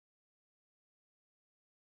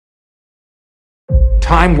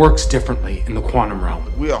Time works differently in the quantum realm.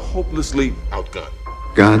 We are hopelessly outgunned.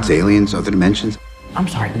 Gods, aliens, other dimensions. I'm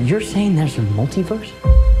sorry, you're saying there's a multiverse?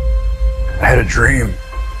 I had a dream.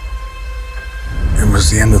 It was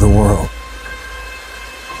the end of the world.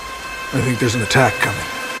 I think there's an attack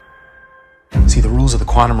coming. See, the rules of the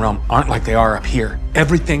quantum realm aren't like they are up here.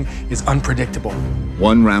 Everything is unpredictable.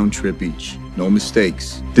 One round trip each. No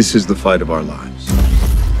mistakes. This is the fight of our lives.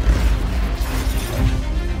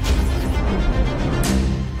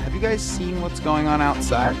 Have you guys seen what's going on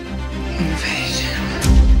outside? Invasion.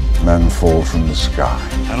 Men fall from the sky.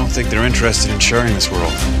 I don't think they're interested in sharing this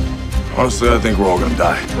world. Honestly, I think we're all gonna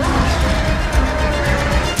die.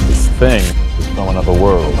 This thing is from another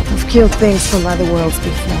world. We've killed things from other worlds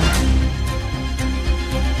before.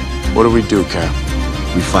 What do we do, Cap?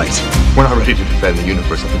 We fight. We're not ready to defend the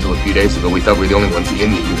universe. Up until a few days ago, we thought we were the only ones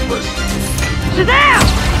in the universe. Shazam!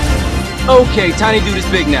 Okay, tiny dude is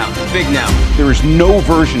big now. Big now. There is no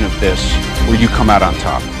version of this where you come out on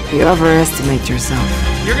top. You overestimate yourself.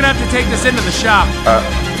 You're gonna have to take this into the shop.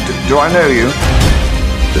 Do I know you?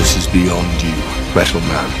 This is beyond you, Metal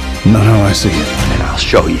Man. Not how I see it. And I'll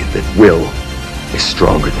show you that will is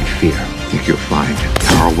stronger than fear. I think you'll find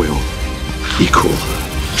our will equal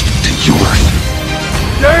to yours.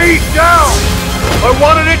 Stay down! I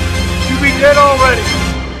wanted it to be dead already.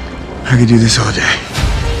 I could do this all day.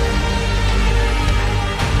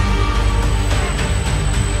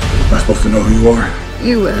 Am I supposed to know who you are?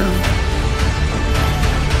 You will.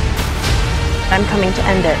 I'm coming to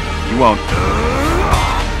end it. You won't.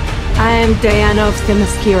 I am Diana of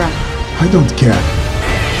Themyscira. I don't care.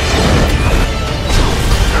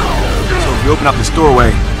 So if we open up this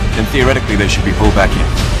doorway, then theoretically they should be pulled back in.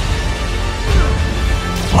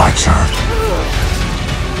 Lights out.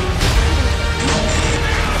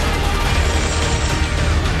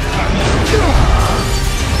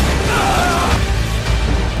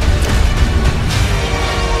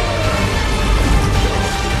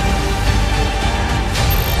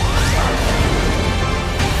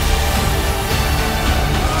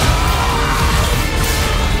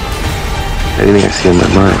 Anything I see in my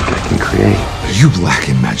mind, I can create. You lack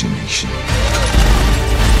imagination.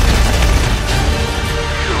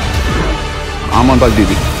 I'm on Bug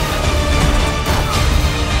Duty.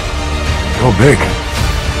 Go big.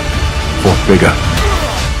 Or bigger.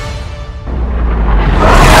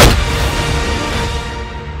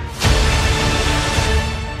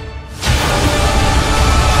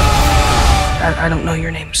 I don't know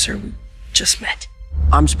your name, sir. We just met.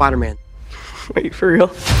 I'm Spider-Man. Wait, for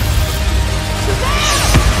real?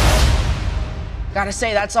 Gotta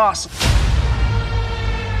say, that's awesome.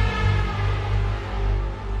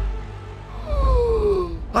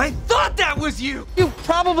 I thought that was you! You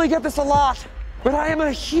probably get this a lot, but I am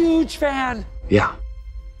a huge fan. Yeah,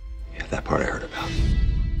 that part I heard about.